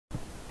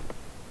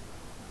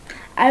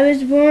I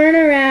was born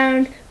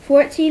around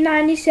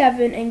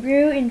 1497 and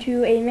grew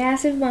into a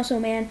massive muscle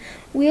man,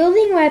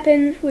 wielding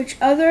weapons which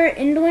other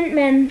indolent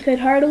men could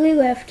hardly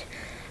lift.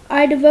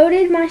 I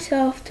devoted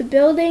myself to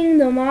building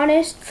the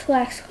modest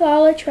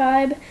Tlaxcala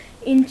tribe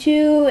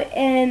into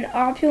an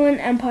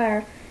opulent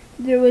empire.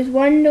 There was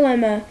one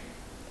dilemma.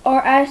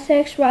 Our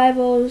Aztec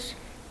rivals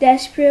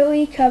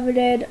desperately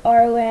coveted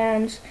our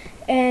lands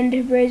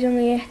and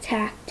brazenly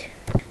attacked.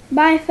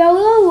 My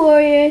fellow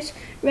warriors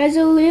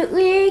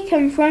resolutely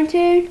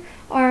confronted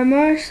our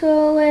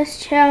merciless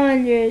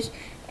challengers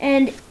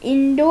and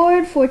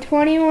endured for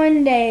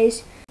 21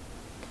 days.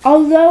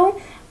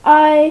 Although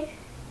I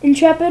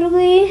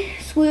intrepidly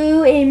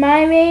slew a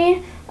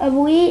myriad of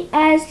elite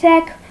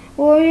Aztec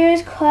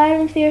warriors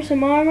clad in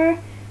fearsome armor,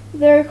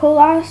 their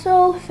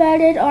colossal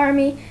fetid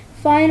army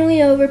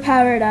finally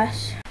overpowered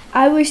us.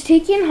 I was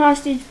taken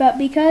hostage, but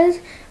because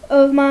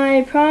of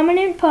my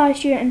prominent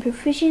posture and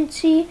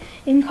proficiency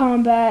in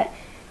combat,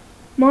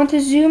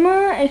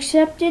 Montezuma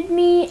accepted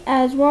me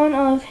as one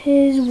of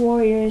his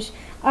warriors.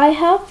 I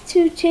helped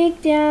to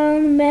take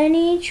down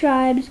many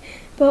tribes,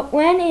 but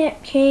when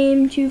it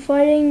came to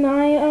fighting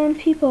my own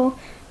people,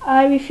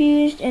 I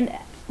refused and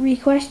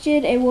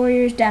requested a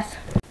warrior's death.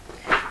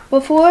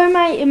 Before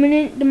my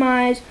imminent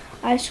demise,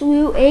 I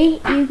slew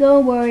 8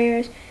 eagle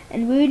warriors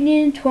and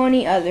wounded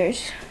 20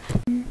 others.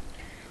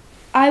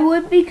 I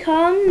would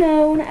become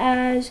known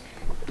as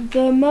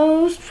the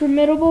most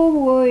formidable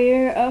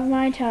warrior of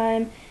my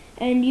time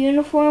and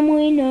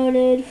uniformly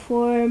noted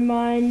for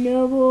my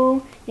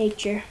noble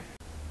nature.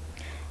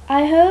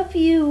 I hope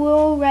you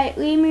will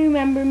rightly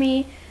remember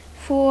me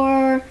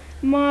for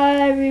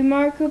my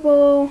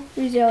remarkable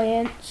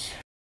resilience.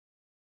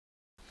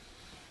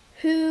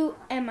 Who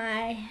am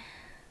I?